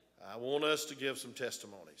I want us to give some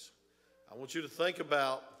testimonies. I want you to think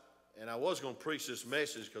about, and I was going to preach this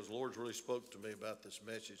message because the Lord's really spoke to me about this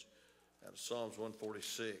message out of Psalms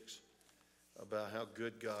 146 about how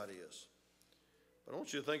good God is. But I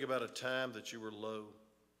want you to think about a time that you were low,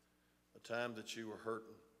 a time that you were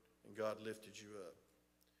hurting, and God lifted you up.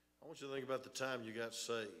 I want you to think about the time you got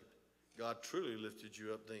saved. God truly lifted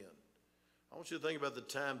you up then. I want you to think about the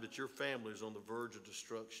time that your family is on the verge of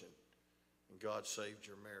destruction and God saved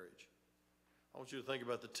your marriage. I want you to think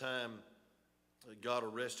about the time that God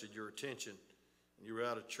arrested your attention and you were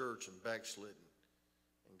out of church and backslidden,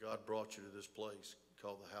 and God brought you to this place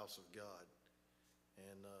called the house of God.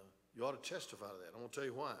 And you ought to testify to that. I'm going to tell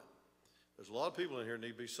you why. There's a lot of people in here that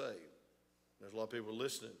need to be saved. There's a lot of people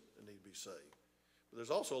listening that need to be saved. But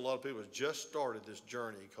there's also a lot of people that just started this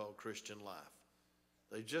journey called Christian life.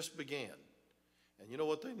 They just began. And you know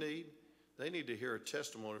what they need? They need to hear a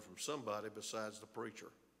testimony from somebody besides the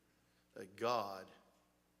preacher that God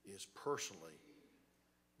is personally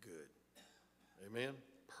good. Amen?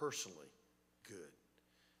 Personally good.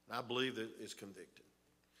 And I believe that it's convicting.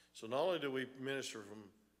 So not only do we minister from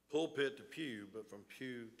pulpit to pew, but from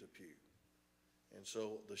pew to pew. And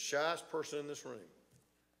so the shyest person in this room,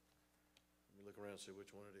 let me look around and see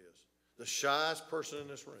which one it is. The shyest person in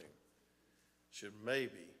this room should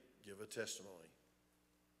maybe give a testimony.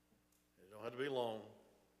 It don't have to be long.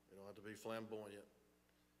 It don't have to be flamboyant.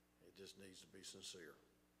 It just needs to be sincere.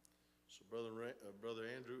 So Brother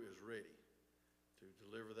Andrew is ready to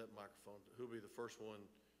deliver that microphone. Who'll be the first one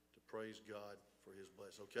to praise God for his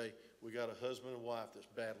blessing? Okay, we got a husband and wife that's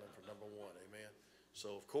battling for number one. Amen.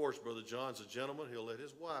 So, of course, Brother John's a gentleman. He'll let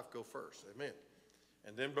his wife go first. Amen.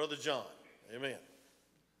 And then Brother John. Amen.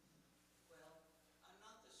 Well, I'm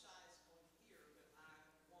not the shyest one here, but I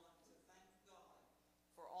want to thank God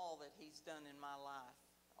for all that he's done in my life.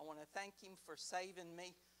 I want to thank him for saving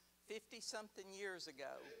me 50-something years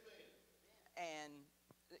ago. And,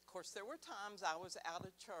 of course, there were times I was out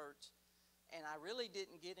of church, and I really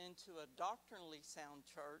didn't get into a doctrinally sound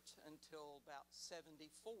church until about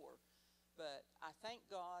 74. But I thank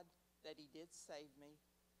God that he did save me,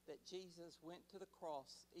 that Jesus went to the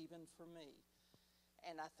cross even for me.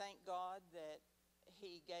 And I thank God that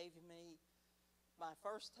he gave me my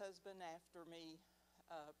first husband after me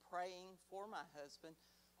praying for my husband.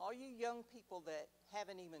 All you young people that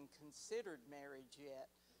haven't even considered marriage yet,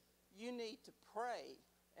 you need to pray.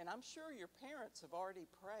 And I'm sure your parents have already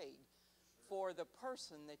prayed for the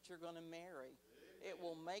person that you're going to marry. It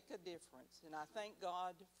will make a difference. And I thank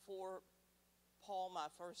God for Paul, my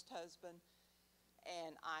first husband,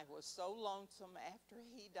 and I was so lonesome after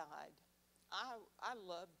he died. I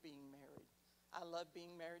loved being married. I loved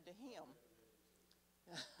being married to him.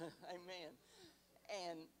 Amen.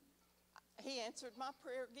 And he answered my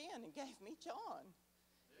prayer again and gave me John.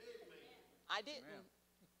 Amen. I didn't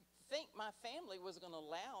think my family was going to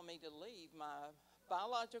allow me to leave my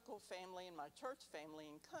biological family and my church family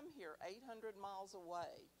and come here 800 miles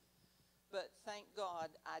away. But thank God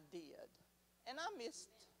I did. And I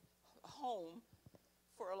missed home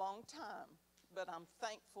for a long time, but I'm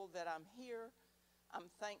thankful that I'm here.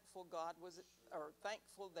 I'm thankful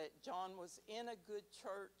thankful that John was in a good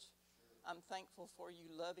church. I'm thankful for you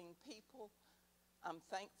loving people. I'm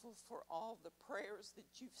thankful for all the prayers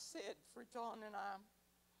that you've said for John and I.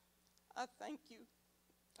 I thank you.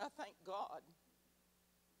 I thank God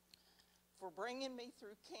for bringing me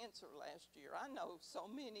through cancer last year. I know so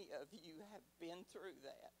many of you have been through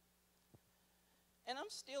that. And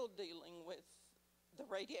I'm still dealing with the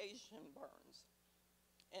radiation burns.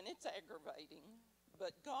 And it's aggravating,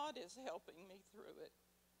 but God is helping me through it.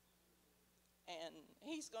 And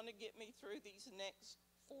he's going to get me through these next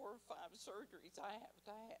 4 or 5 surgeries I have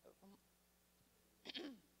to have.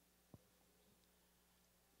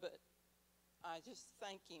 But I just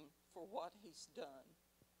thank him for what he's done,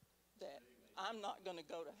 that I'm not going to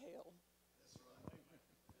go to hell.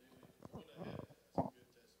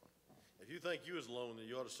 If you think you was alone, then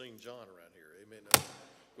you ought to sing John around here. Amen.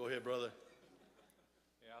 Go ahead, brother.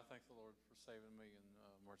 Yeah, I thank the Lord for saving me in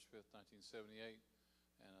March 5th, 1978.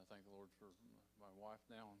 And I thank the Lord for my wife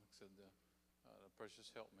now, and like I said, the precious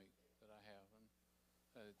helpmate that I have and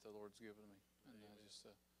that the Lord's given me. And I just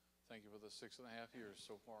thank you for the 6.5 years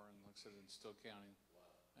so far, and like I said, it's still counting.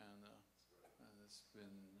 And it's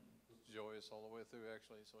been joyous all the way through,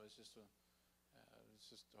 actually. So it's just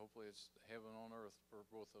hopefully it's heaven on earth for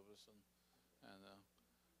both of us.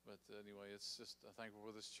 But anyway, it's just I'm thankful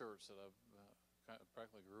for this church that I've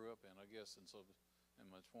practically grew up in, I guess, and so in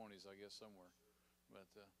my 20s, I guess, somewhere. But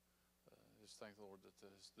just thank the Lord that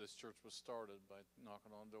this church was started by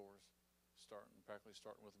knocking on doors, practically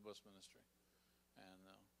starting with the bus ministry, and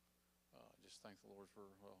just thank the Lord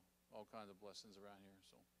for, well, all kinds of blessings around here.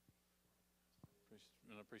 So,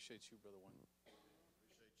 and I appreciate you, Brother Wayne.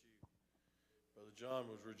 Appreciate you. Brother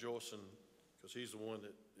John was rejoicing because he's the one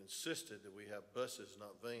that insisted that we have buses,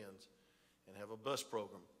 not vans, and have a bus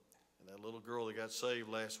program. And that little girl that got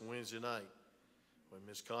saved last Wednesday night, when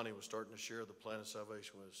Miss Connie was starting to share the plan of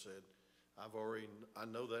salvation with us, said, I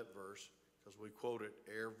know that verse because we quote it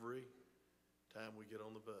every time we get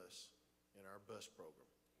on the bus in our bus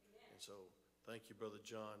program. And so thank you, Brother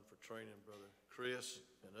John, for training Brother Chris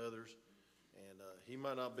and others. And he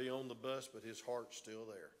might not be on the bus, but his heart's still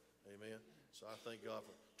there. Amen. So I thank God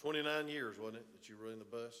for 29 years, wasn't it, that you were in the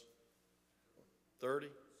bus? 30?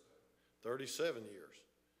 37 years.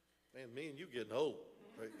 Man, me and you getting old.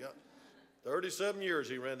 Praise God. 37 years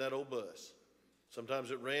he ran that old bus. Sometimes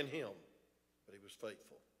it ran him, but he was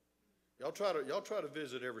faithful. Y'all try to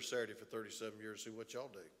visit every Saturday for 37 years, see what y'all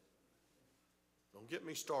do. Don't get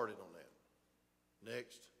me started on that.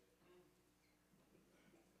 Next.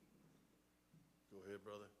 Go ahead,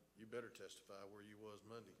 brother. You better testify where you was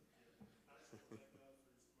Monday. I just want to thank God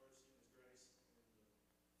for His mercy and His grace, and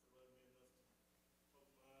for letting me enough to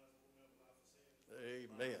open my eyes, open up life of sin.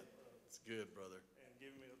 Amen. It's good, brother. And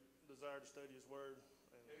giving me a desire to study His Word,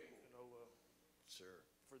 and Sure.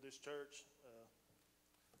 for this church,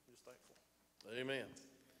 I'm just thankful. Amen.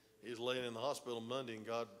 He was laying in the hospital Monday, and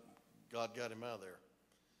God got him out of there.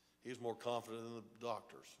 He was more confident than the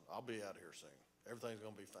doctors. I'll be out of here soon. Everything's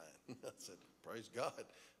going to be fine. I said, praise God.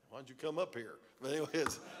 Why don't you come up here? But anyway,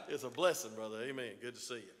 it's a blessing, brother. Amen. Good to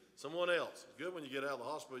see you. Someone else. It's good when you get out of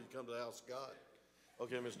the hospital, you come to the house of God.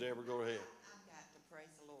 Okay, Miss Deborah, go ahead. I've got to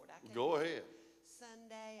praise the Lord. Go ahead.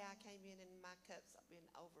 Sunday, I came in and my cups have been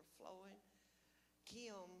overflowing.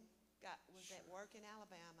 Kim was at work in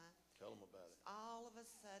Alabama. Tell them about it. All of a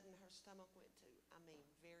sudden, her stomach went to,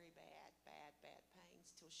 very bad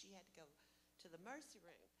pains till she had to go to the emergency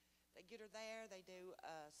room. They get her there. They do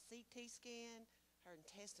a CT scan. Her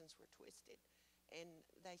intestines were twisted. And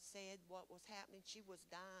they said what was happening, she was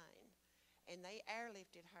dying. And they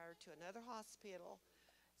airlifted her to another hospital.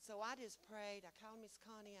 So I just prayed. I called Miss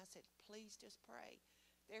Connie. I said, please just pray.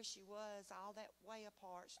 There she was, all that way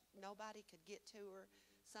apart. Nobody could get to her.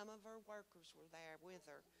 Some of her workers were there with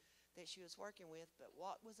her that she was working with. But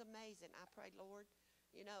what was amazing, I prayed, Lord,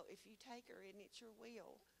 if you take her and it's your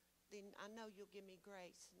will, then I know you'll give me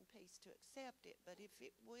grace and peace to accept it. But if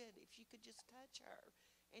you could just touch her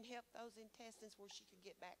and help those intestines where she could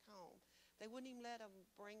get back home. They wouldn't even let them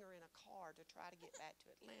bring her in a car to try to get back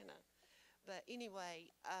to Atlanta. But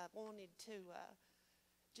anyway, I wanted to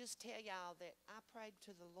just tell y'all that I prayed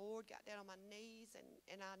to the Lord, got down on my knees,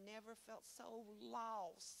 and I never felt so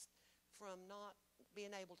lost from not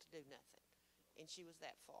being able to do nothing. And she was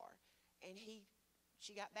that far. And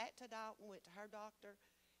she got back to Dalton, went to her doctor,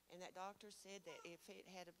 and that doctor said that if it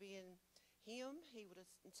had been him, he would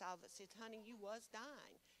have saw that, said, honey, you was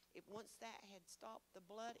dying. If once that had stopped the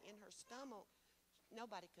blood in her stomach,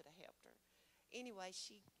 nobody could have helped her. Anyway,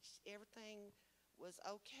 everything was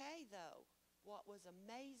okay, though. What was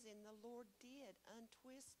amazing, the Lord did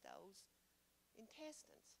untwist those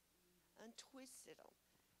intestines, untwisted them.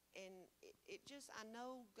 And I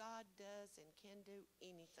know God does and can do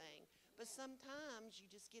anything. But sometimes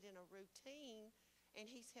you just get in a routine,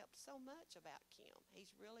 and He's helped so much about Kim.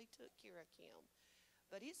 He's really took care of Kim.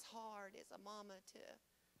 But it's hard as a mama to,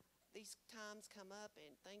 these times come up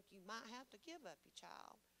and think you might have to give up your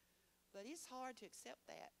child. But it's hard to accept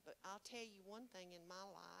that. But I'll tell you one thing in my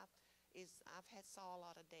life is saw a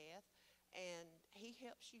lot of death, and He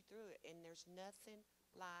helps you through it. And there's nothing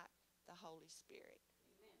like the Holy Spirit.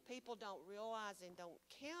 People don't realize and don't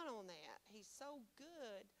count on that. He's so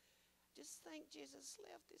good. Just think Jesus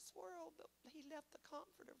left this world, but He left the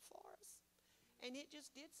Comforter for us. And it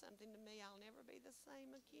just did something to me. I'll never be the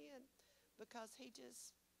same again because He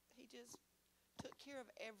just took care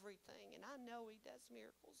of everything. And I know He does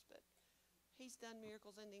miracles, but He's done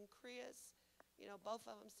miracles. And then Chris, both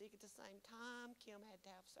of them sick at the same time. Kim had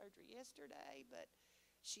to have surgery yesterday, but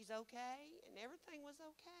she's okay, and everything was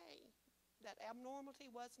okay. That abnormality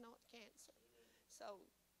was not cancer. So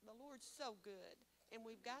the Lord's so good. And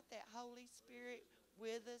we've got that Holy Spirit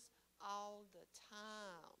with us all the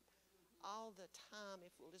time. All the time.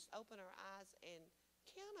 If we'll just open our eyes and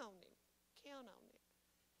count on Him. Count on Him.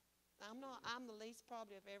 I'm the least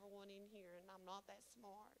probably of everyone in here, and I'm not that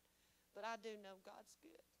smart. But I do know God's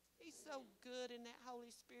good. He's so good, and that Holy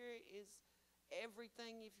Spirit is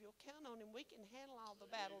everything. If you'll count on Him, we can handle all the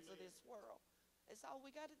battles of this world. That's all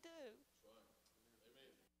we got to do.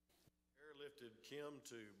 Airlifted Kim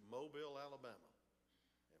to Mobile, Alabama.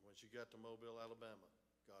 And when she got to Mobile, Alabama,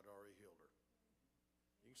 God already healed her.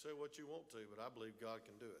 You You can say what you want to, but I believe God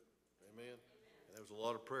can do it. Amen? And there was a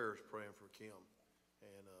lot of prayers praying for Kim.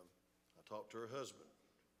 And I talked to her husband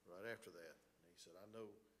right after that. And he said, I know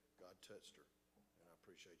God touched her. And I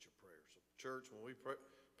appreciate your prayers. So, church, when we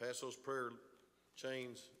pass those prayer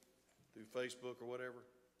chains through Facebook or whatever,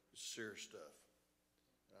 it's serious stuff.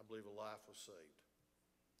 And I believe a life was saved.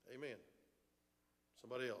 Amen.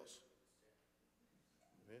 Somebody else.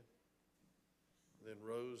 Amen. And then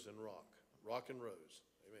Rose and Rock. Rock and Rose.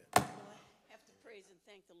 Amen. Well, I have to praise and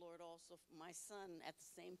thank the Lord also for my son at the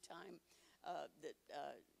same time that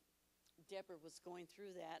Deborah was going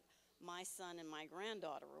through that. My son and my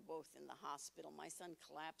granddaughter were both in the hospital. My son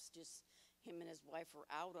collapsed, just him and his wife were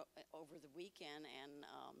out over the weekend, and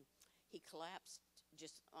he collapsed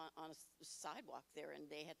just on a sidewalk there, and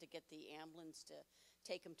they had to get the ambulance to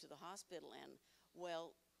take him to the hospital. And,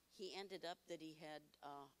 well, he ended up that he had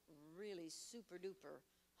really super-duper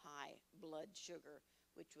high blood sugar,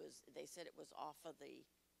 which was, they said it was off of the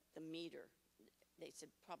meter. They said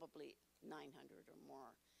probably 900 or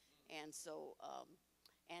more. And so,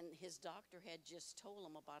 and his doctor had just told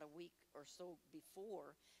him about a week or so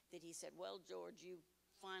before that he said, well, George, you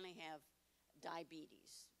finally have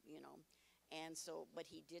diabetes, you know. And so, but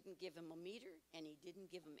he didn't give him a meter, and he didn't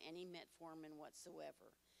give him any metformin whatsoever.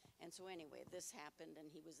 And so anyway, this happened, and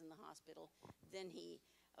he was in the hospital. Then he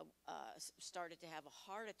started to have a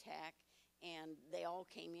heart attack, and they all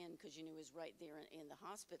came in because, you know, he was right there in the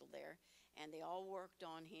hospital there. And they all worked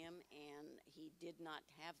on him, and he did not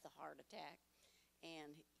have the heart attack.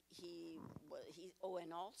 And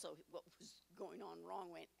and also what was going on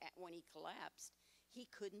wrong when he collapsed, he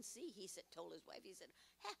couldn't see. He told his wife, he said,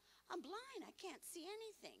 hey, I'm blind, I can't see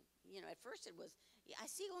anything. You know, at first it was, I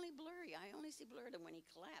see only blurry, I only see blurred. And when he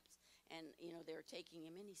collapsed, and, you know, they were taking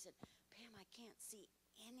him in, he said, Pam, I can't see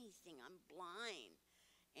anything, I'm blind.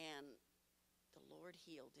 And the Lord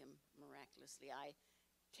healed him miraculously. I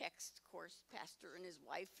text, of course, Pastor and his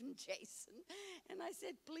wife and Jason, and I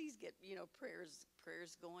said, please get, you know, prayers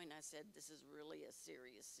going. I said, this is really a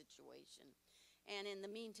serious situation. And in the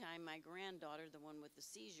meantime, my granddaughter, the one with the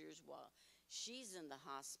seizures, while she's in the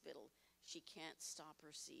hospital, she can't stop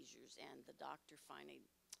her seizures. And the doctor finally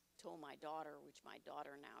told my daughter, which my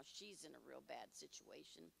daughter now, she's in a real bad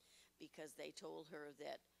situation, because they told her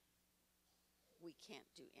that we can't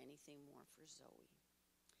do anything more for Zoe.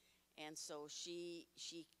 And so she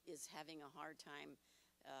is having a hard time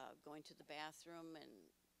going to the bathroom, and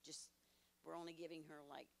just, we're only giving her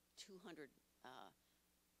like 200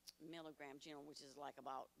 milligrams, you know, which is like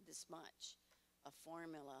about this much, a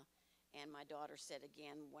formula. And my daughter said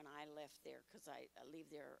again, when I left there, because I leave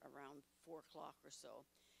there around 4 o'clock or so,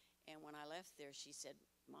 and when I left there, she said,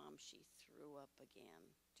 Mom, she threw up again,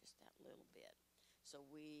 just that little bit. So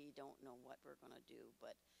we don't know what we're going to do.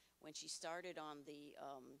 But when she started on the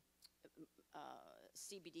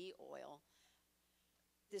CBD oil,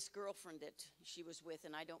 this girlfriend that she was with,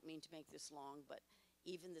 and I don't mean to make this long, but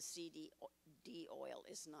even the CBD oil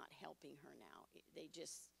is not helping her now. They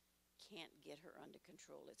just can't get her under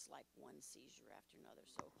control. It's like one seizure after another.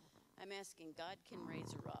 So I'm asking, God can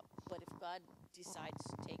raise her up, but if God decides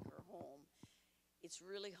to take her home, it's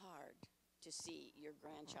really hard to see your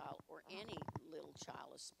grandchild, or any little child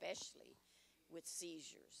especially, with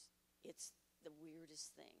seizures. It's the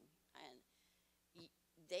weirdest thing. And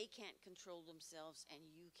they can't control themselves, and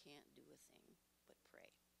you can't do a thing but pray.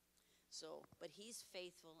 So, but he's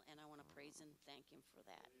faithful, and I want to praise and thank him for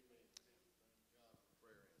that. Amen. God for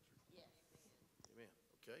prayer answered. Yes. Amen.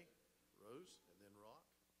 Okay. Rose and then Rock.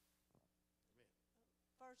 Amen.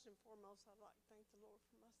 First and foremost, I'd like to thank the Lord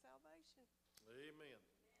for my salvation. Amen.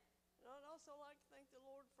 And I'd also like to thank the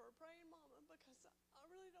Lord for a praying mama, because I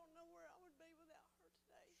really don't know where I would be without her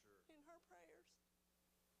today. Sure. In her prayers.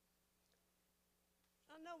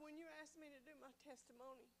 I know when you asked me to do my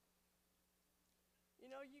testimony, you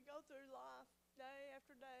know, you go through life day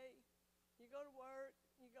after day. You go to work,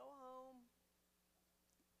 you go home,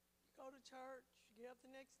 you go to church, you get up the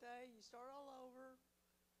next day, you start all over.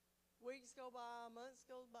 Weeks go by, months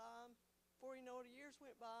go by, before you know it, years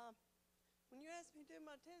went by. When you asked me to do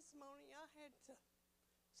my testimony, I had to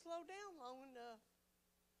slow down long enough.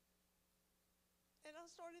 And I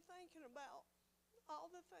started thinking about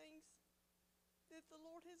all the things that the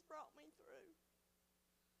Lord has brought me through.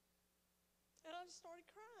 And I just started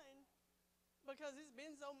crying, because it's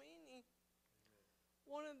been so many. Amen.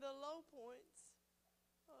 One of the low points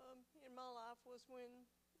in my life was when,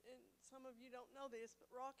 and some of you don't know this,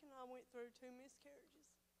 but Rock and I went through 2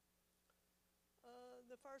 miscarriages.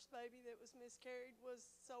 The first baby that was miscarried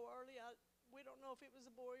was so early, we don't know if it was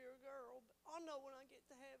a boy or a girl, but I'll know when I get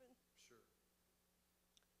to heaven. Sure.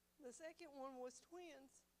 The second one was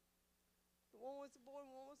twins. The one was a boy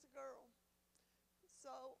and one was a girl.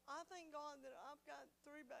 So I thank God that I've got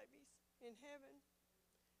 3 babies in heaven.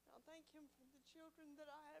 I thank Him for the children that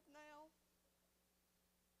I have now.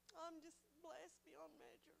 I'm just blessed beyond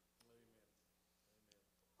measure. Amen.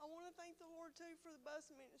 I want to thank the Lord, too, for the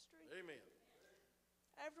bus ministry. Amen.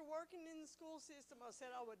 After working in the school system, I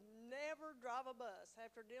said I would never drive a bus.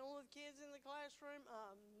 After dealing with kids in the classroom,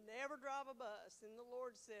 I'll never drive a bus. And the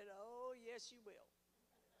Lord said, oh, yes, you will.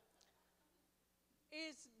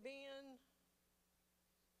 It's been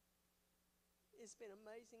an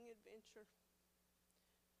amazing adventure.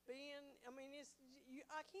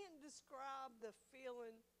 I can't describe the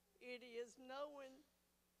feeling it is knowing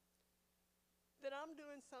that I'm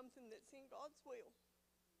doing something that's in God's will.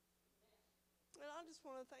 And I just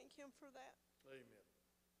want to thank Him for that. Amen.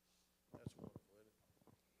 That's wonderful, isn't it?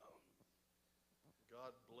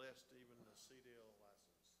 God blessed even the CDL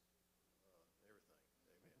license, everything.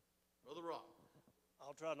 Amen. Brother Rob.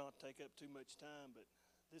 I'll try not to take up too much time, but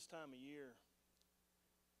this time of year,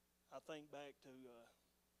 I think back to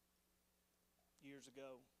years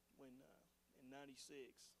ago when in '96,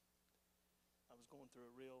 I was going through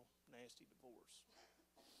a real nasty divorce.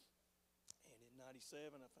 And in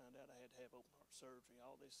 '97, I found out I had to have open heart surgery.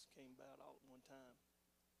 All this came about all at one time.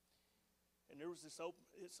 And there was this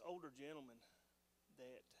older gentleman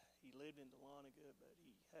that he lived in Dahlonega, but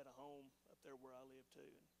he had a home up there where I live too.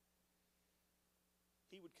 And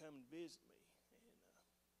he would come and visit me and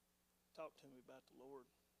talk to me about the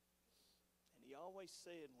Lord. And he always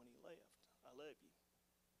said when he left, I love you.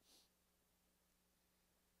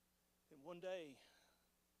 And one day,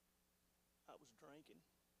 I was drinking,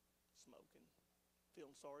 smoking,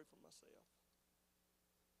 feeling sorry for myself.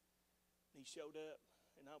 And he showed up,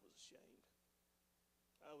 and I was ashamed.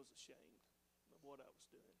 I was ashamed of what I was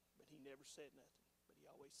doing. But he never said nothing. But he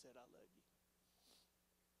always said, I love you.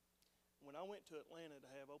 When I went to Atlanta to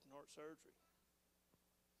have open heart surgery,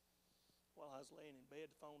 while I was laying in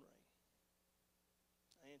bed, the phone rang.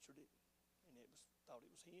 I answered it, and thought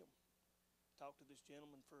it was him. Talked to this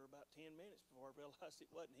gentleman for about 10 minutes before I realized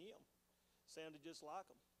it wasn't him. Sounded just like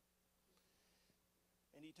him.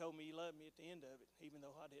 And he told me he loved me at the end of it, even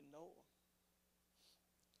though I didn't know him.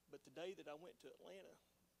 But the day that I went to Atlanta,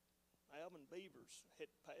 Alvin Beavers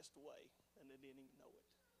had passed away, and they didn't even know it.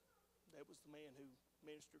 That was the man who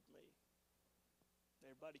ministered to me.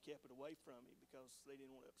 Everybody kept it away from me because they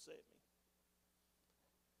didn't want to upset me.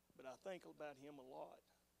 But I think about him a lot,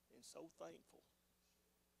 and so thankful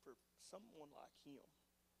for someone like him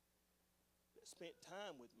that spent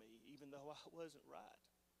time with me even though I wasn't right.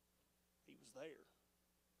 He was there.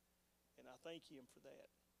 And I thank him for that.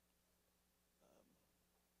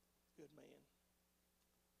 Good man.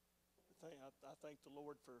 I thank the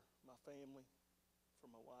Lord for my family, for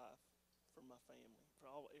my wife, for my family, for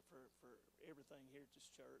everything here at this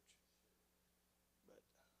church. But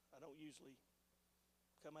I don't usually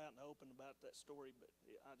come out and open about that story, but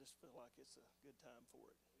I just feel like it's a good time for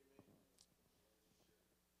it.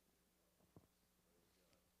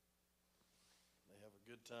 They have a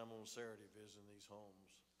good time on Saturday visiting these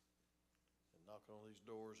homes and knocking on these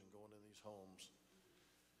doors and going in these homes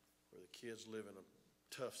where the kids live in a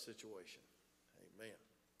tough situation. Amen.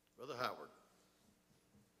 Brother Howard,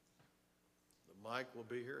 the mic will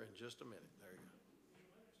be here in just a minute. There you go.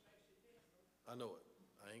 I know it.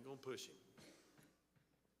 I ain't going to push him.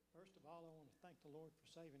 First of all, I want to thank the Lord for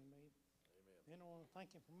saving me. Amen. Then I want to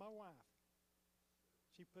thank Him for my wife.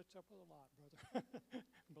 She puts up with a lot, brother.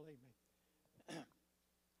 Believe me.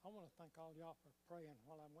 I want to thank all y'all for praying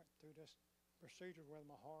while I went through this procedure with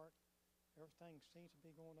my heart. Everything seems to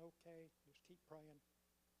be going okay. Just keep praying.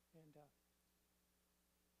 And a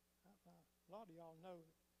lot of y'all know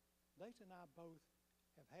Daisy and I both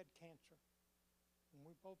have had cancer. And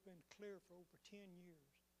we've both been clear for over 10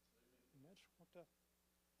 years. And I just want to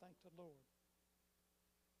thank the Lord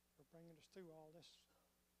for bringing us through all this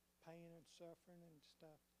pain and suffering and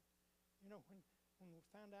stuff. You know, when we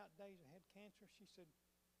found out Daisy had cancer, she said,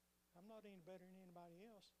 I'm not any better than anybody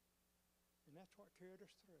else. And that's what carried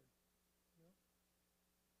us through. You know?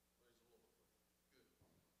 Praise the Lord.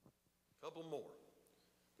 Good. Couple more.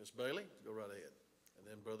 Miss Bailey, go right ahead. And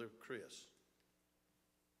then Brother Chris.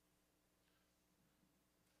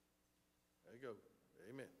 There you go.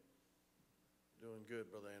 Amen. Doing good,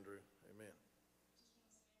 Brother Andrew. Amen.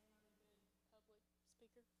 Public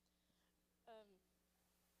speaker.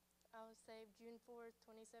 I was saved June 4th,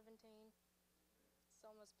 2017. It's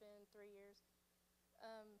almost been 3 years.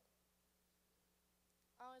 I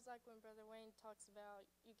always like when Brother Wayne talks about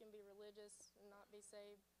you can be religious and not be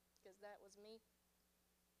saved, because that was me.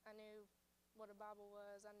 I knew what a Bible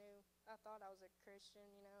was. I thought I was a Christian,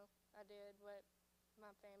 you know. I did what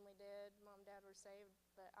my family did. Mom and Dad were saved,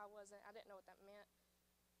 but I wasn't. I didn't know what that meant.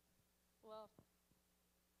 Well,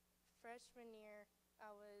 freshman year,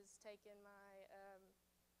 I was taking my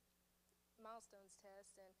milestones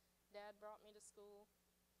test, and Dad brought me to school.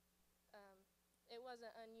 It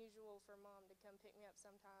wasn't unusual for Mom to come pick me up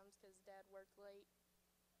sometimes because Dad worked late,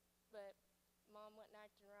 but Mom wasn't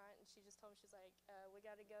acting right, and she just told me, she's like, we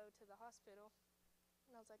got to go to the hospital.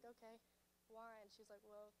 And I was like, okay, why? And she's like,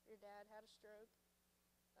 well, your dad had a stroke.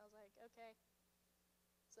 I was like, okay.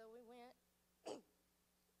 So we went,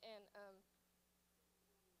 and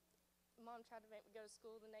Mom tried to make me go to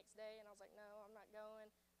school the next day, and I was like, no, I'm not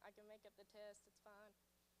going. I can make up the test, it's fine.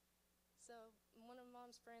 So one of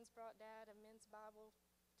Mom's friends brought Dad a men's Bible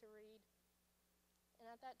to read. And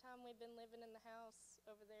at that time, we'd been living in the house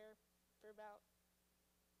over there for about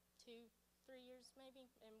 2-3 years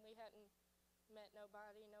maybe, and we hadn't met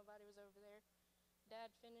nobody. Nobody was over there.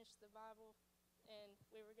 Dad finished the Bible, and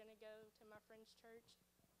we were going to go to my friend's church.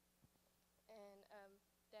 And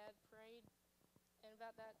Dad prayed, and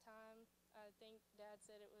about that time, I think Dad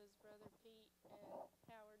said it was Brother Pete and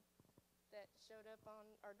Howard that showed up on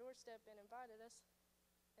our doorstep and invited us.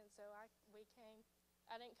 And so we came.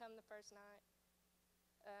 I didn't come the first night.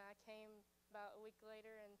 I came about a week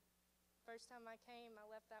later, and first time I came, I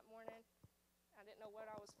left that morning. I didn't know what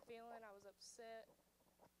I was feeling. I was upset,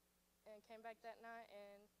 and came back that night,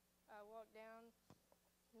 and I walked down.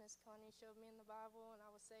 Miss Connie showed me in the Bible, and I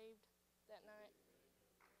was saved that night.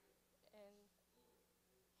 And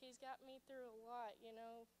he's got me through a lot, you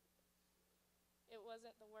know. It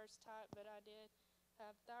wasn't the worst type, but I did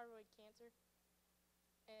have thyroid cancer,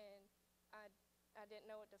 and I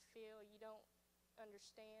didn't know what to feel. You don't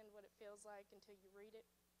understand what it feels like until you read it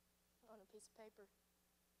on a piece of paper.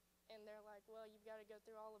 And they're like, well, you've got to go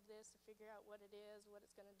through all of this to figure out what it is, what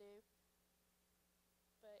it's going to do.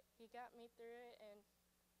 But he got me through it, and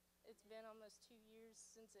it's been almost 2 years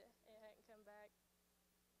since it hadn't come back.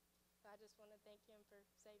 I just want to thank him for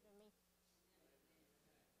saving me.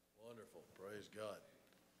 Wonderful. Praise God.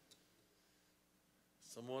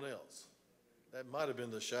 Someone else. That might have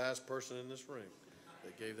been the shyest person in this room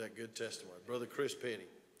that gave that good testimony. Brother Chris Petty.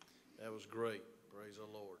 That was great. Praise the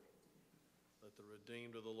Lord. Let the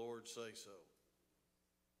redeemed of the Lord say so.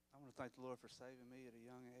 I want to thank the Lord for saving me at a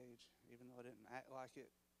young age, even though I didn't act like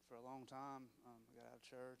it for a long time. I got out of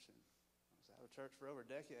church, and I was out of church for over a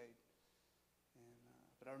decade.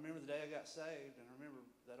 But I remember the day I got saved, and I remember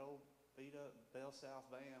that old beat-up Bell South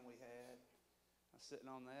van we had. I was sitting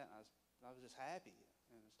on that, and I was just happy.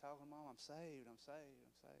 And I was talking to Mom, I'm saved, I'm saved,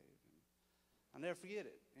 I'm saved. And I'll never forget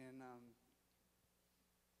it. And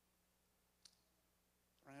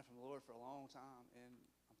ran from the Lord for a long time, and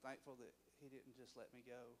I'm thankful that he didn't just let me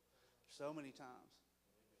go so many times.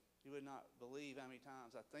 You would not believe how many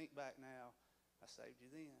times. I think back now, I saved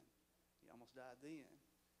you then. You almost died then.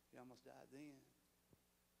 You almost died then.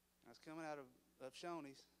 I was coming out of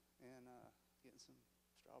Shoney's and getting some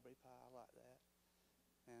strawberry pie. I like that.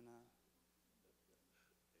 And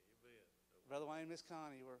Brother Wayne and Miss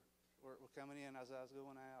Connie were coming in as I was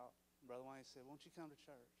going out. Brother Wayne said, won't you come to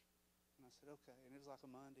church? And I said, okay. And it was like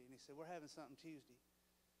a Monday. And he said, we're having something Tuesday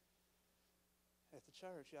at the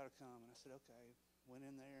church. You ought to come. And I said, okay. Went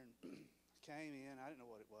in there and came in. I didn't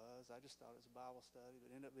know what it was. I just thought it was a Bible study,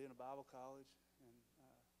 but it ended up being a Bible college. And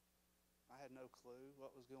I had no clue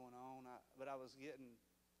what was going on. But I was getting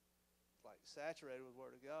like saturated with the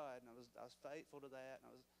Word of God, and I was faithful to that.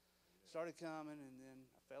 And I started coming, and then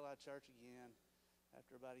I fell out of church again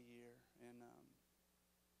after about a year. And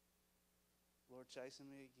Lord chasing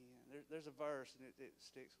me again. There's a verse, and it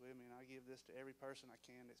sticks with me, and I give this to every person I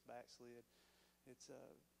can that's backslid. It's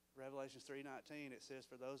Revelation 3:19. It says,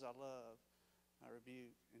 for those I love, I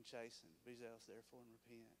rebuke and chasten. Be zealous, therefore, and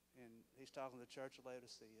repent. And he's talking to the church of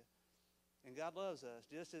Laodicea. And God loves us,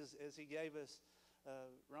 just as he gave us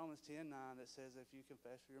Romans 10:9 that says, if you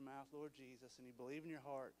confess with your mouth, Lord Jesus, and you believe in your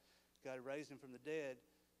heart God raised him from the dead,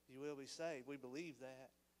 you will be saved. We believe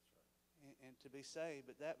that. And to be saved.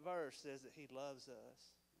 But that verse says that he loves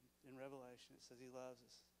us. In Revelation, it says he loves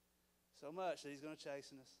us so much that he's going to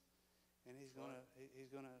chasten us, and he's going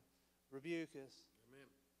to rebuke us. Amen.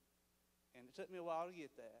 And it took me a while to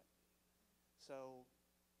get that. So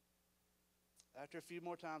after a few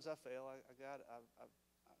more times I fell,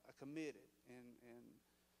 I committed and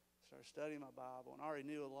started studying my Bible, and I already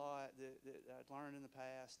knew a lot that I'd learned in the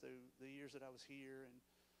past through the years that I was here and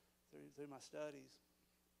through my studies.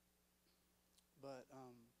 But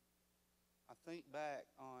I think back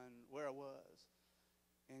on where I was,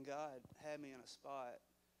 and God had me in a spot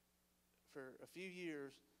for a few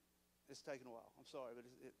years It's taken a while. I'm sorry, but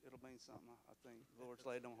it'll mean something. I think the Lord's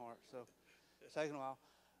laid it on my heart. So it's taken a while.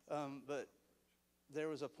 But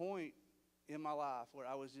there was a point in my life where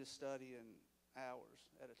I was just studying hours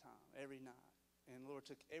at a time, every night. And the Lord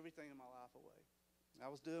took everything in my life away. I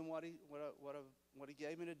was doing what he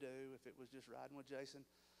gave me to do. If it was just riding with Jason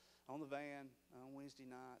on the van on Wednesday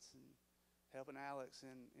nights and helping Alex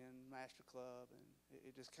in Master Club, and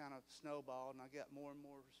it just kind of snowballed, and I got more and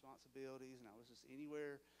more responsibilities, and I was just,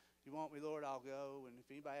 anywhere you want me, Lord, I'll go, and if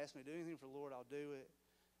anybody asks me to do anything for the Lord, I'll do it.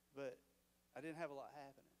 But I didn't have a lot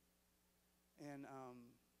happening. And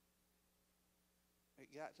it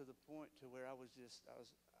got to the point to where I was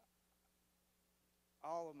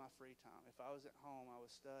all of my free time. If I was at home, I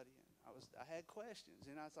was studying. I had questions,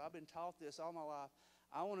 and I've been taught this all my life.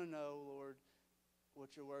 I want to know, Lord,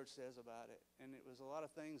 what your word says about it. And it was a lot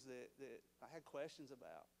of things that I had questions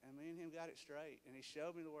about. And me and him got it straight. And he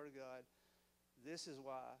showed me the word of God. This is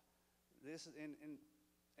why. This is, and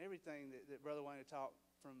everything that Brother Wayne had taught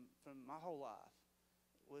from my whole life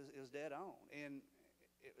was dead on. And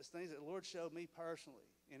it was things that the Lord showed me personally.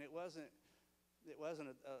 And it wasn't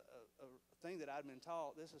a thing that I'd been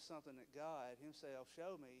taught. This is something that God himself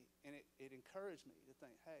showed me. And it encouraged me to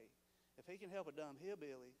think, hey, if he can help a dumb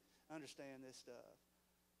hillbilly understand this stuff,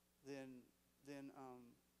 then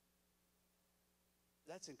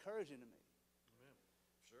that's encouraging to me. Amen.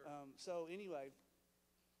 Sure. So anyway,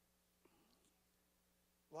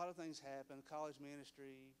 a lot of things happened. College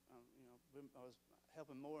ministry, I was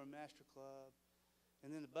helping more in Master Club,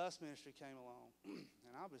 and then the bus ministry came along,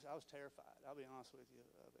 and I was terrified. I'll be honest with you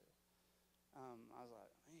of it. I was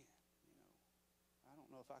like, man, I don't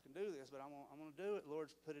know if I can do this, but I'm going to do it. The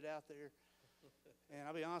Lord's put it out there. And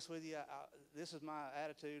I'll be honest with you, this is my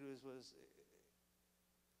attitude was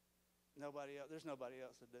nobody else. There's nobody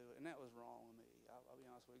else to do it, and that was wrong with me. I'll be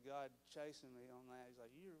honest with you. God chasing me on that. He's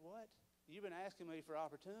like, "You're what? You've been asking me for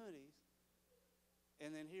opportunities,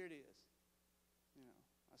 and then here it is."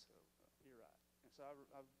 I said, "You're right." And so I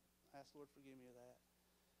asked the Lord to forgive me of that.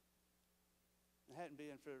 It hadn't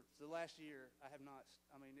been for the last year. I have not.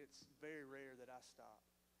 I mean, it's very rare that I stop.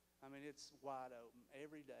 I mean, it's wide open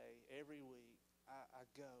every day, every week. I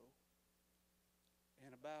go.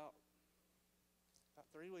 And about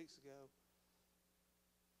 3 weeks ago,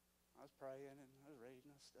 I was praying and I was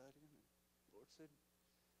reading, I was studying, and the Lord said,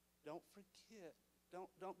 "Don't forget.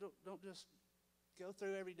 Don't just go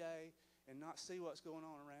through every day and not see what's going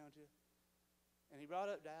on around you." And he brought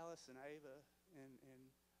up Dallas and Ava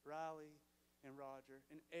and Riley and Roger,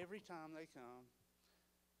 and every time they come,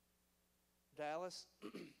 Dallas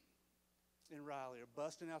and Riley are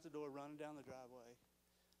busting out the door, running down the driveway.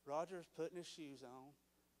 Roger's putting his shoes on.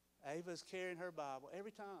 Ava's carrying her Bible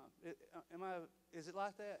every time. Is it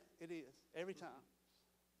like that? It is every time.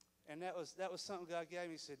 And that was something God gave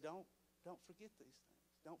me. He said, "Don't forget these things.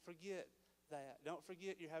 Don't forget that. Don't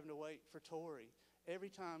forget you're having to wait for Tori every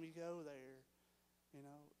time you go there,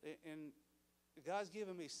 And God's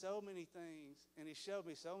given me so many things, and he showed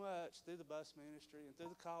me so much through the bus ministry and through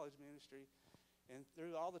the college ministry and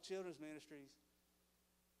through all the children's ministries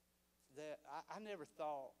that I never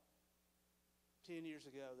thought 10 years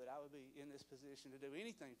ago that I would be in this position to do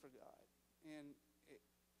anything for God. And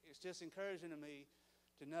it's just encouraging to me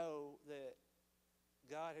to know that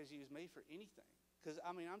God has used me for anything. Because,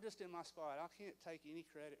 I'm just in my spot. I can't take any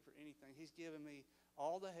credit for anything. He's given me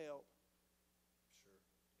all the help.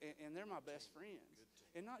 Sure. And they're my best friends.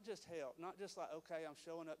 And not just help. Not just like, okay, I'm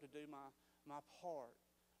showing up to do my part.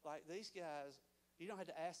 Like these guys, you don't have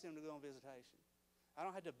to ask them to go on visitation. I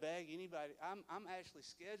don't have to beg anybody. I'm actually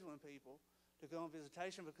scheduling people to go on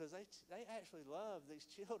visitation because they actually love these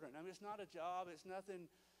children. It's not a job. It's nothing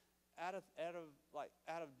out of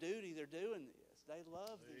duty. They're doing this. They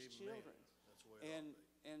love these children. That's the way it ought to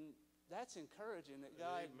be. And that's encouraging that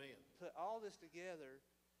God Amen. put all this together.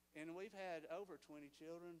 And we've had over 20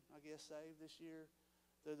 children, I guess, saved this year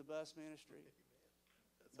through the bus ministry.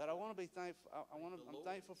 But I want to be thankful. I'm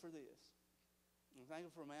thankful for this. I'm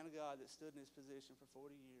thankful for a man of God that stood in his position for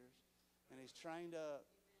 40 years. And he's trained up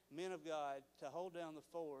men of God to hold down the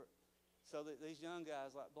fort so that these young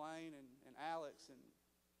guys like Blaine and Alex and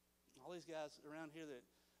all these guys around here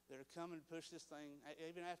that are coming to push this thing,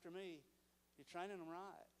 even after me, you're training them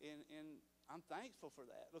right. And I'm thankful for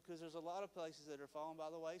that because there's a lot of places that are falling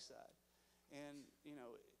by the wayside. And,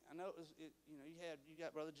 I know you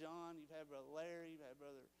got Brother John, you've had Brother Larry, you've had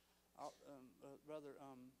Brother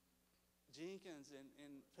Jenkins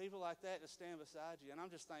and people like that to stand beside you. And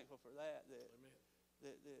I'm just thankful for that. Amen.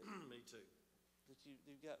 Me too. That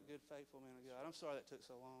you've got good, faithful men of God. I'm sorry that took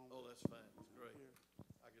so long. Oh, that's fine. It's great.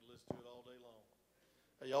 I could listen to it all day long.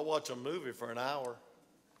 Hey, y'all watch a movie for an hour.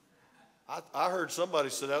 I heard somebody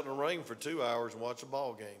sit out in the rain for 2 hours and watch a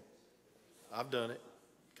ball game. I've done it.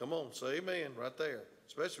 Come on, say amen right there.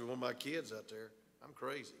 Especially with one of my kids out there. I'm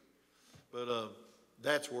crazy. But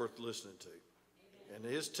that's worth listening to. And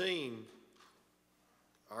his team,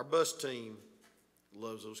 our bus team,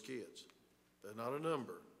 loves those kids. They're not a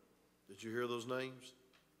number. Did you hear those names?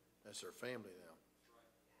 That's their family now.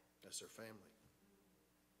 That's their family.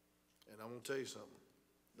 And I'm going to tell you something.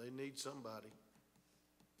 They need somebody,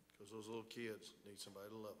 because those little kids need somebody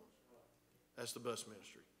to love them. That's the bus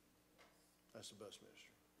ministry. That's the bus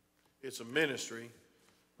ministry. It's a ministry,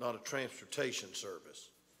 not a transportation service.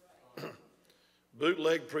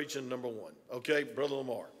 Bootleg preaching number 1. Okay, Brother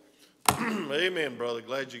Lamar. Amen, brother.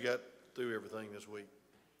 Glad you got through everything this week.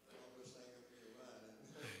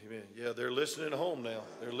 Amen. Yeah, they're listening at home now.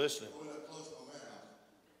 They're listening.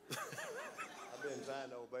 I've been trying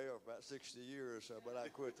to obey her for about 60 years, but I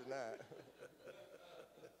quit tonight.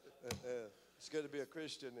 It's good to be a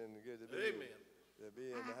Christian and good to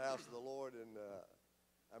be in the house of the Lord. And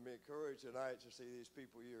I'm encouraged tonight to see these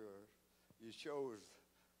people here. You chose,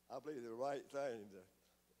 I believe, the right thing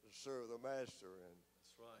to serve the Master. And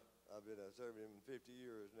that's right. I've been serving him 50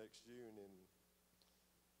 years next June. And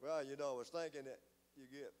well, you know, I was thinking that you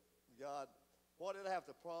get God, what did I have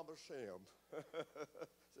to promise him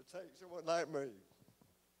to take someone like me?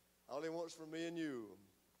 All he wants from me and you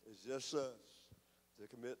is just us to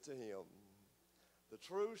commit to him. The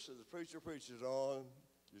truth that the preacher preaches on,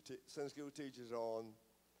 your Sunday school teaches on,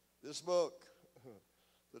 this book,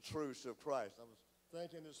 The Truths of Christ. I was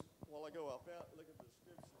thinking this a while ago, I found, look at the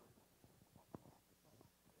scripture.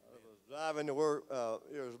 I was driving to work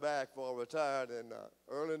years back before I retired, and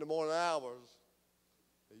early in the morning hours,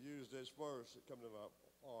 they used this verse that come to my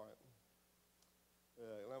heart.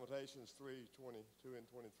 Lamentations 3:22 and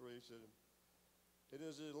 23 said, "It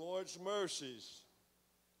is the Lord's mercies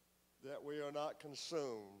that we are not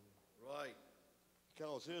consumed." Right.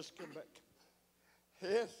 Because his compassion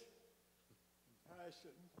fail.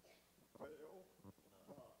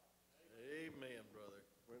 Amen, brother.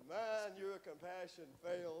 When mine, your compassion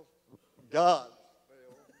fails, God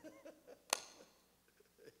fails.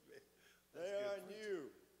 They are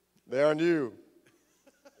new. They are new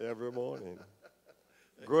every morning.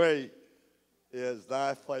 Great is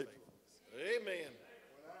thy faithfulness. Amen.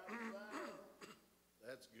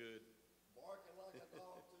 That's good. Barking like a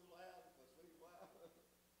dog too loud for sleep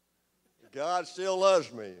loud. God still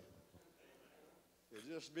loves me. It's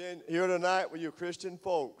just being here tonight with you Christian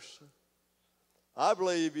folks. I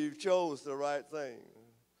believe you chose the right thing.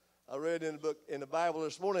 I read in the book, in the Bible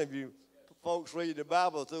this morning, if you folks read the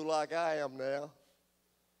Bible through like I am now,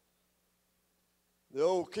 the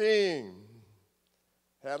old king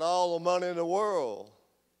had all the money in the world,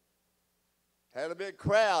 had a big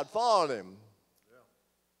crowd following him.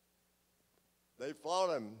 Yeah. They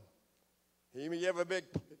followed him. He made a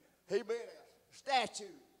statue,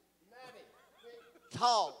 90 feet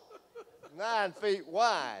tall, 9 feet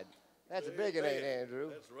wide. That's a big one, ain't it,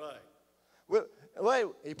 Andrew? That's right. Well, wait,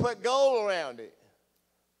 he put gold around it.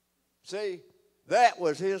 See, that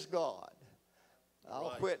was his God.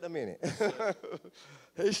 I'll quit in a minute.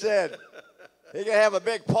 He said he can have a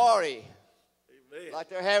big party. Amen. Like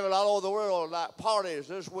they're having all over the world, like parties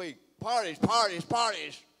this week. Parties, parties,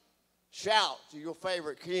 parties. Shout to your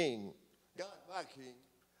favorite king. God, my king.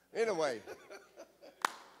 Anyway,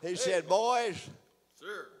 he said, boys,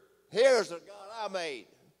 sir, here's the God I made.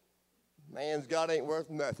 Man's God ain't worth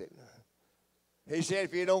nothing. He said,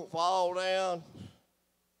 if you don't fall down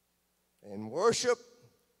and worship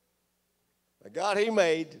the God he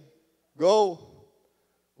made, go.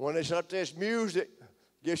 When it's up this music,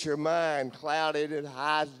 gets your mind clouded and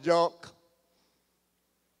high as junk,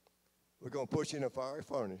 we're going to put you in a fiery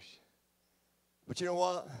furnace. But you know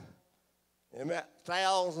what? In that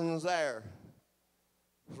thousands there,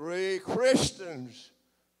 3 Christians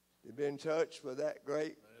have been touched with that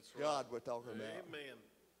great God we're talking about. Amen.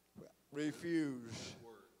 Refuse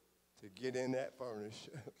to get in that furnace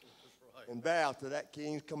and bow to that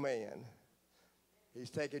king's command. He's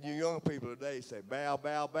taking you young people today, say, bow,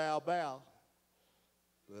 bow, bow, bow.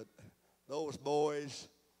 But those boys,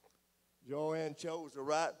 Joanne chose the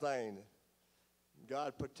right thing.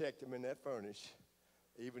 God protected them in that furnace.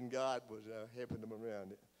 Even God was helping them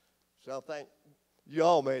around it. So I think you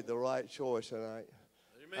all made the right choice tonight.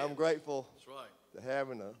 Amen. I'm grateful That's right. to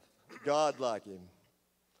having a God like him.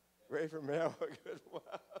 Ready for me? Have a good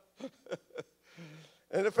while.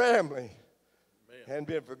 And the family. Amen. Hadn't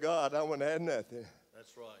been for God, I wouldn't have had nothing.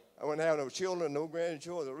 That's right. I wouldn't have no children, no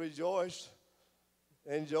grandchildren to rejoice,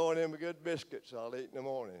 enjoying them good biscuits I'll eat in the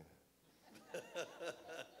morning.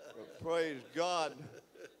 But praise God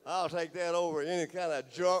I'll take that over any kind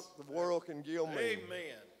of junk the world can give me.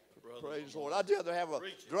 Amen, brother. Praise the Lord. I'd rather have a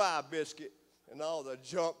dry biscuit and all the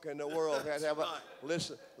junk in the world. Had to have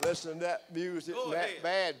listen to that music and that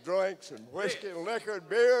bad drinks and whiskey and liquor and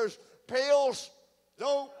beers, pills,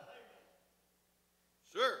 dope.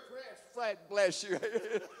 Sure. Flat bless you.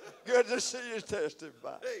 Good to see you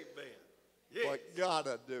testify. Amen. Yes. What God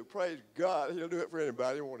will do. Praise God. He'll do it for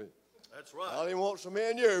anybody, won't he? That's right. All he wants from me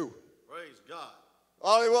and you. Praise God.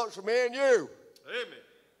 All he wants from me and you. Amen.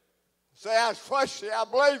 Say, I trust you. I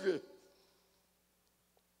believe you.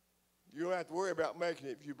 You don't have to worry about making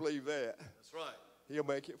it if you believe that. That's right. He'll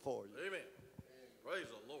make it for you. Amen. Praise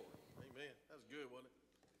the Lord. Amen. That's good, wasn't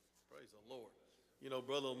it? Praise the Lord. You know,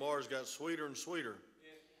 Brother Lamar's got sweeter and sweeter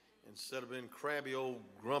instead of being crabby, old,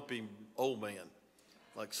 grumpy old man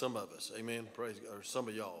like some of us. Amen. Praise God. Or some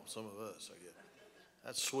of y'all, some of us, I guess.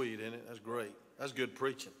 That's sweet, isn't it? That's great. That's good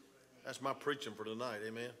preaching. That's my preaching for tonight.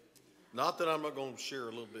 Amen. Not that I'm not going to share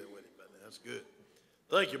a little bit with him, but that's good.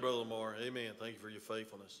 Thank you, Brother Lamar. Amen. Thank you for your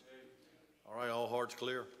faithfulness. All right, all hearts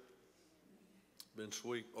clear. Been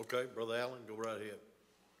sweet. Okay, Brother Allen, go right ahead.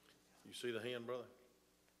 You see the hand, brother?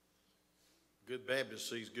 Good Baptist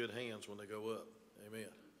sees good hands when they go up. Amen.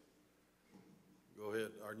 Go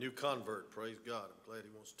ahead. Our new convert, praise God. I'm glad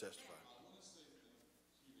he wants to testify. I want to say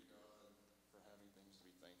thank you to God for having things to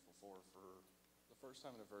be thankful for the first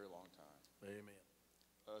time in a very long time. Amen.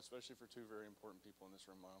 Especially for two very important people in this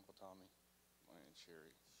room, my Uncle Tommy and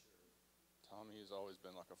Sherry. Tommy has always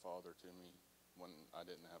been like a father to me when I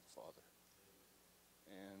didn't have a father.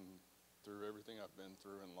 And through everything I've been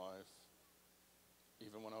through in life,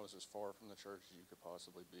 even when I was as far from the church as you could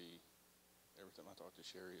possibly be, every time I talked to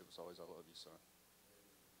Sherry, it was always, I love you, son.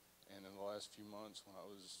 And in the last few months, when I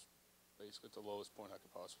was basically at the lowest point I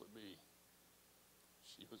could possibly be,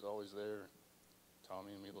 she was always there.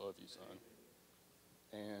 Tommy and me love you, son.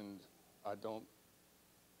 And I don't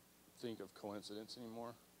think of coincidence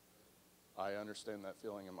anymore. I understand that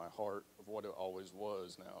feeling in my heart of what it always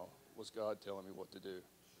was now, was God telling me what to do.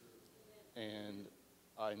 And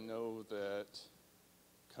I know that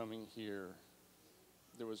coming here,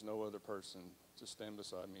 there was no other person to stand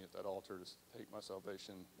beside me at that altar to take my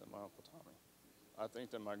salvation than my Uncle Tommy. I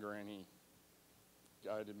think that my granny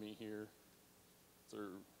guided me here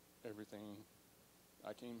through everything.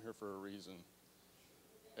 I came here for a reason.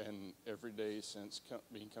 And every day since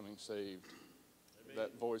becoming saved,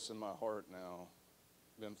 that voice in my heart now,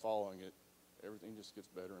 been following it, everything just gets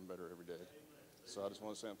better and better every day. So I just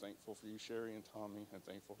want to say I'm thankful for you, Sherry and Tommy, and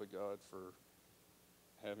thankful to God for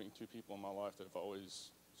having two people in my life that have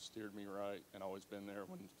always steered me right and always been there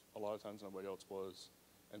when a lot of times nobody else was.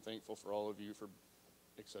 And thankful for all of you for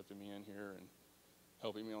accepting me in here and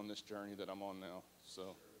helping me on this journey that I'm on now.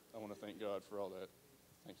 So I want to thank God for all that.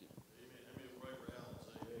 Thank you. Amen. Let me pray for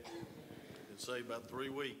Alan. Been saved about 3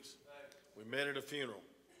 weeks. We met at a funeral.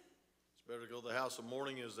 It's better to go to the house of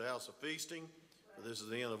mourning as the house of feasting, for this is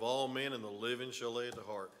the end of all men, and the living shall lay it to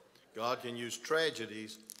heart. God can use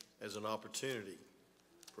tragedies as an opportunity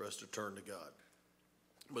for us to turn to God.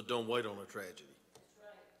 But don't wait on a tragedy.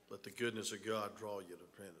 Let the goodness of God draw you to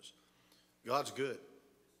repentance. God's good.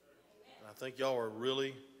 And I think y'all are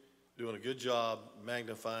really doing a good job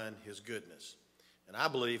magnifying his goodness. And I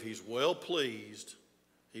believe he's well pleased,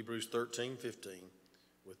 Hebrews 13:15,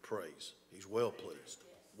 with praise. He's well pleased.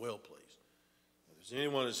 Well pleased. If there's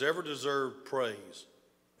anyone that's ever deserved praise,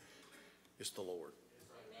 it's the Lord.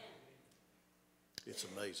 It's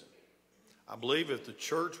amazing. I believe if the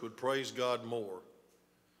church would praise God more,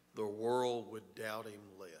 the world would doubt him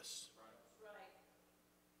less.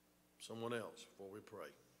 Someone else before we pray,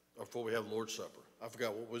 or before we have Lord's Supper. I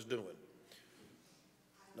forgot what was doing.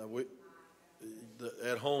 Now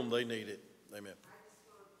at home they need it. Amen.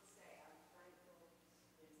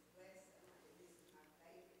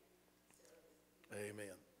 Amen.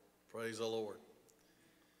 Praise the Lord.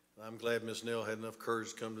 And I'm glad Miss Nell had enough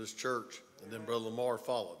courage to come to this church, and then Brother Lamar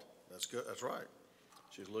followed. That's good. That's right.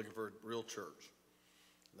 She's looking for a real church.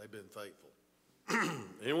 And they've been faithful.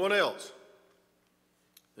 Anyone else?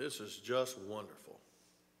 This is just wonderful.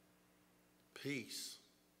 Peace.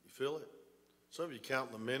 You feel it? Some of you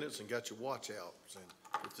counting the minutes and got your watch out, saying,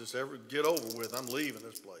 if this ever get over with, I'm leaving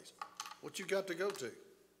this place. What you got to go to?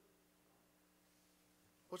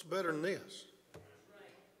 What's better than this?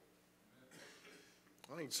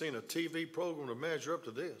 I ain't seen a TV program to measure up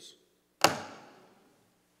to this.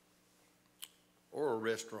 Or a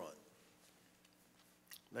restaurant.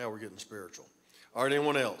 Now we're getting spiritual. All right,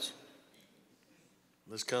 anyone else?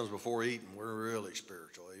 This comes before eating. We're really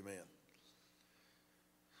spiritual. Amen.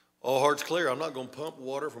 All hearts clear. I'm not going to pump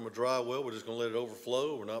water from a dry well. We're just going to let it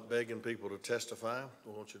overflow. We're not begging people to testify.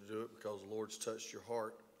 We want you to do it because the Lord's touched your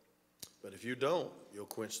heart. But if you don't, you'll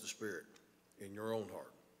quench the Spirit in your own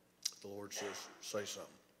heart. The Lord says, say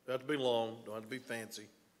something. Don't have to be long. Don't have to be fancy.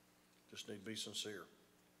 Just need to be sincere.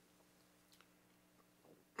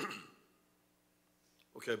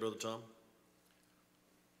 Okay, Brother Tom.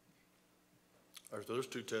 If there's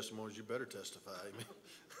two testimonies, you better testify.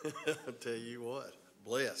 I'll tell you what,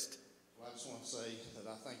 blessed. Well, I just want to say that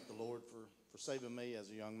I thank the Lord for saving me as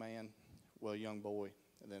a young man, well, a young boy.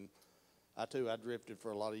 And then I drifted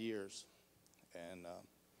for a lot of years. And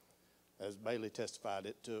as Bailey testified,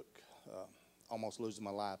 it took almost losing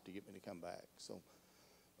my life to get me to come back.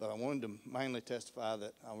 But I wanted to mainly testify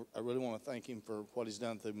that I really want to thank him for what he's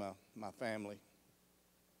done through my family.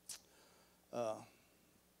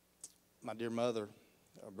 My dear mother,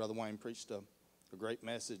 Brother Wayne, preached a great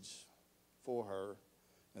message for her.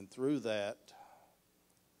 And through that,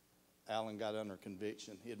 Alan got under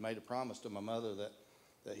conviction. He had made a promise to my mother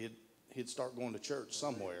that he'd start going to church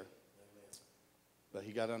somewhere. But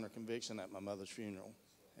he got under conviction at my mother's funeral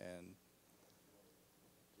and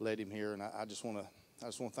led him here. And I just want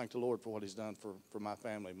to thank the Lord for what he's done for my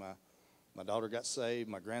family. My daughter got saved.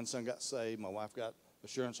 My grandson got saved. My wife got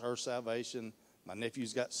assurance of her salvation. My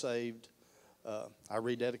nephews got saved. I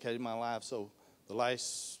rededicated my life. So the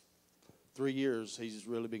last 3 years, he's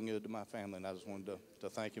really been good to my family, and I just wanted to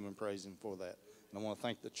thank him and praise him for that. And I want to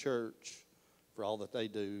thank the church for all that they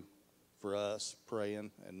do for us, praying,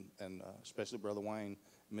 and especially Brother Wayne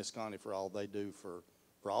and Miss Connie for all they do for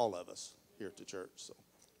all of us here at the church.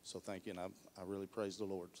 So thank you, and I really praise the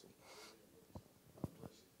Lord. So.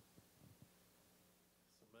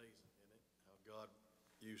 It's amazing, isn't it? How God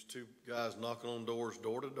used two guys knocking on doors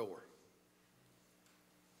door to door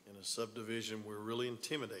in a subdivision we're really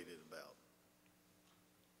intimidated about.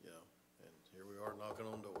 And here we are knocking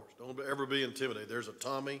on doors. Don't ever be intimidated. There's a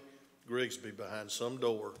Tommy Grigsby behind some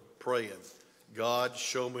door praying, God,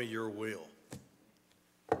 show me your will.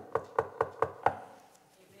 Amen.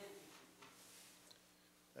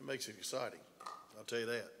 That makes it exciting. I'll tell you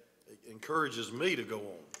that. It encourages me to go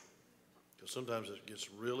on because sometimes it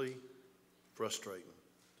gets really frustrating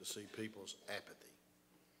to see people's apathy.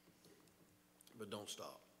 But don't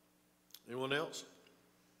stop. Anyone else?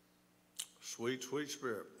 Sweet, sweet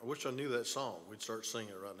spirit. I wish I knew that song. We'd start singing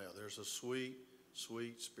it right now. There's a sweet,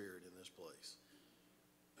 sweet spirit in this place.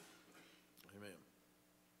 Amen.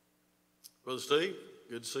 Brother Steve,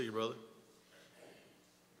 good to see you, brother.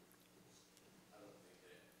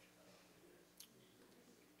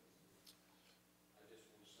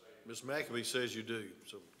 Miss McAbee says you do,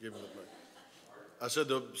 so give him the mic. I said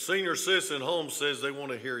the senior citizen home says they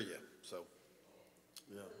want to hear you, so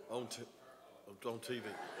yeah, on TV.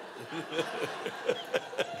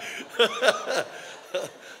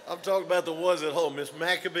 I'm talking about the ones at home. Miss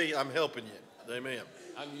McAbee, I'm helping you. Amen.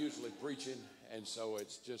 I'm usually preaching, and so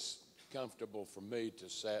it's just comfortable for me to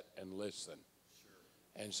sit and listen.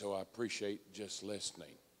 Sure. And so I appreciate just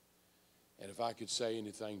listening. And if I could say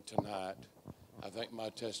anything tonight, I think my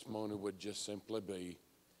testimony would just simply be,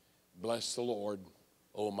 bless the Lord,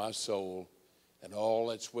 O my soul, and all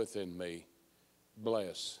that's within me.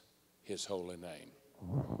 Bless his holy name.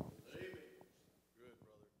 Amen. Good,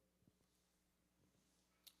 brother.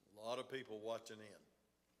 A lot of people watching in.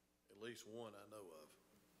 At least one I know of.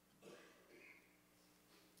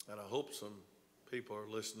 And I hope some people are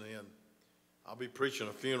listening in. I'll be preaching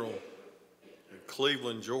a funeral in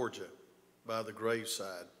Cleveland, Georgia, by the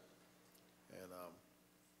graveside. And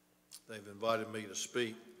they've invited me to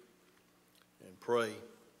speak and pray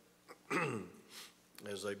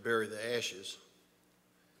as they bury the ashes.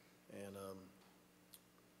 And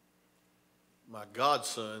my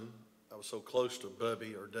godson, I was so close to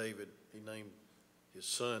Bubby or David, he named his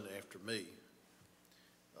son after me,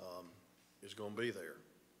 is going to be there.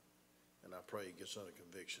 And I pray he gets under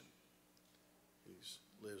conviction. He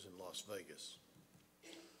lives in Las Vegas.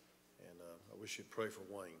 And I wish you'd pray for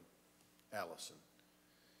Wayne, Allison,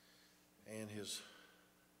 and his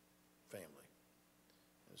family.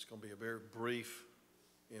 And it's going to be a very brief,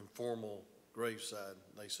 informal graveside.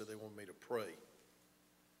 They said they want me to pray.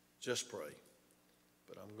 Just pray.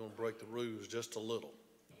 But I'm going to break the rules just a little.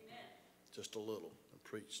 Amen. Just a little. And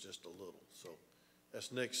preach just a little. So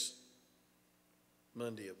that's next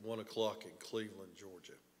Monday at 1 o'clock in Cleveland,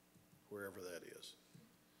 Georgia, wherever that is.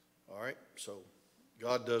 All right? So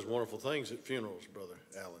God does wonderful things at funerals, Brother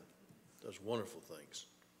Allen. Does wonderful things.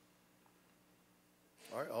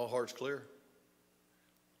 All right, all hearts clear?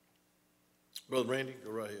 Brother Randy,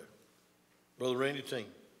 go right here. Brother Randy, team.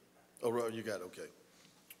 Oh, you got it, okay.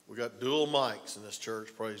 We got dual mics in this church,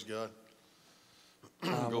 praise God.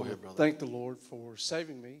 Go ahead, brother. Thank the Lord for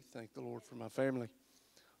saving me. Thank the Lord for my family.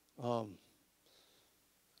 All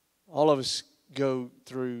of us go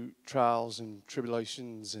through trials and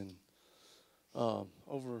tribulations, and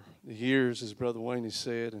over the years, as Brother Wayne has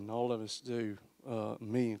said, and all of us do,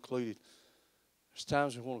 me included, there's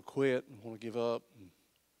times we want to quit and want to give up.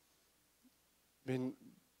 And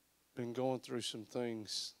been going through some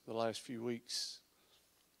things the last few weeks,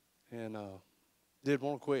 and did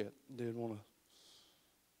want to quit. Did want to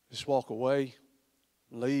just walk away,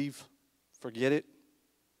 leave, forget it.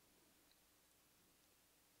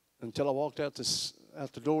 Until I walked out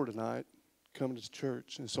the door tonight, coming to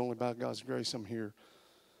church, and it's only by God's grace I'm here.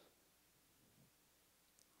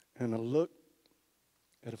 And I looked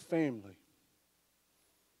at a family,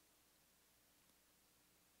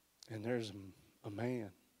 and there's a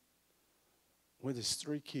man with his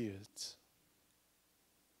 3 kids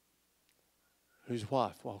whose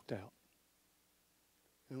wife walked out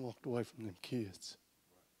and walked away from them kids.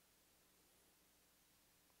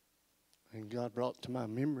 And God brought to my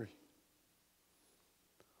memory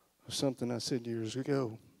of something I said years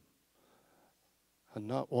ago. I'd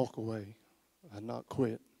not walk away. I'd not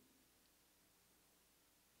quit.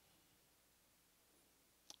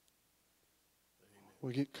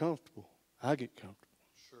 We get comfortable. I get comfortable.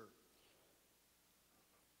 Sure.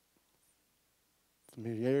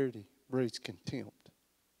 Familiarity breeds contempt,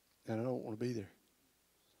 and I don't want to be there.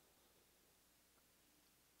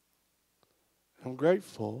 I'm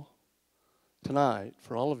grateful tonight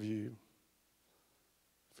for all of you,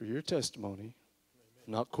 for your testimony,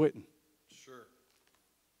 not quitting. Sure.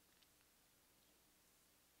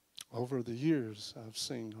 Over the years, I've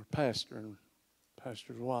seen our pastor and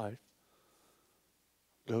pastor's wife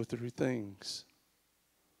go through things,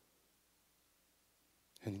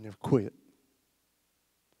 and he never quit.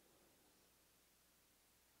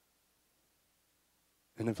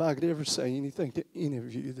 And if I could ever say anything to any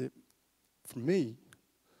of you that, for me,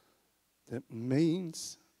 that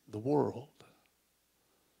means the world,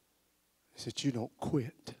 is that you don't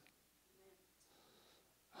quit.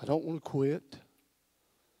 I don't want to quit.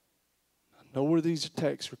 I know where these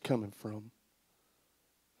attacks are coming from.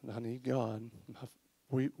 And I need God.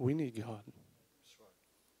 We need God. That's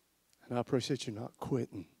right. And I appreciate you not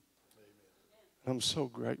quitting. And I'm so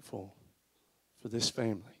grateful for this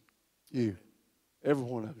family. You. Every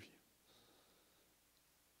one of you.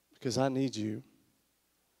 Because I need you.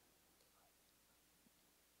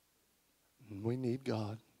 And we need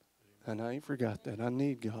God. And I ain't forgot that. I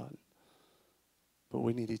need God. But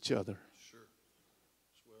we need each other. Sure.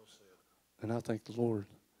 It's well said. And I thank the Lord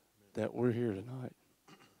that we're here tonight.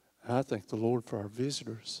 And I thank the Lord for our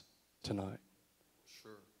visitors tonight.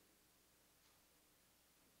 Sure.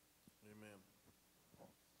 Amen.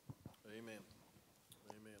 Amen.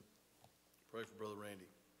 Amen. Pray for Brother Randy.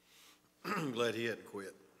 I'm glad he hadn't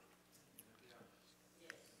quit.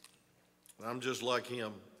 And I'm just like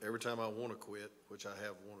him. Every time I want to quit, which I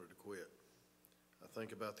have wanted to quit, I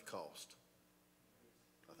think about the cost.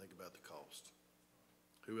 I think about the cost.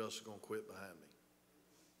 Who else is going to quit behind me?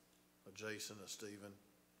 A Jason, a Stephen,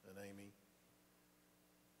 an Amy,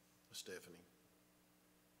 a Stephanie,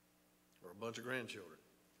 or a bunch of grandchildren.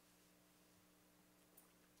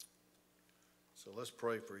 So let's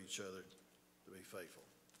pray for each other to be faithful.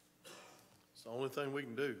 It's the only thing we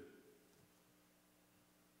can do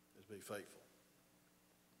is be faithful.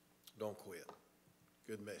 Don't quit.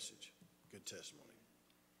 Good message. Good testimony.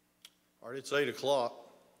 All right, it's 8 o'clock.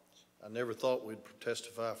 I never thought we'd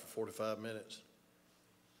testify for 45 minutes.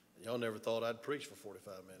 Y'all never thought I'd preach for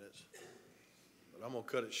 45 minutes. But I'm going to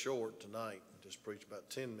cut it short tonight and just preach about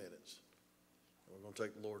 10 minutes. And we're going to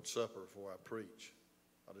take the Lord's Supper before I preach.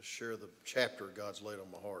 I'll just share the chapter God's laid on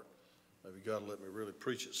my heart. Maybe God will let me really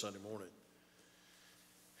preach it Sunday morning.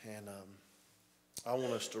 And I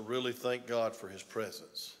want us to really thank God for his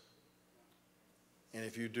presence. And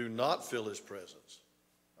if you do not feel his presence,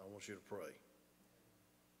 I want you to pray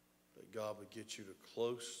that God would get you to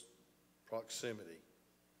close proximity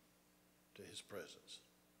to his presence.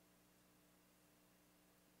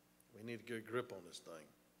 We need a good grip on this thing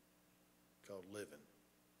called living.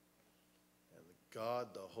 And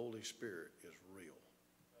God, the Holy Spirit, is real.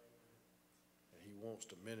 And he wants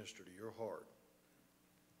to minister to your heart.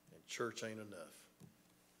 And church ain't enough.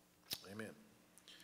 Amen.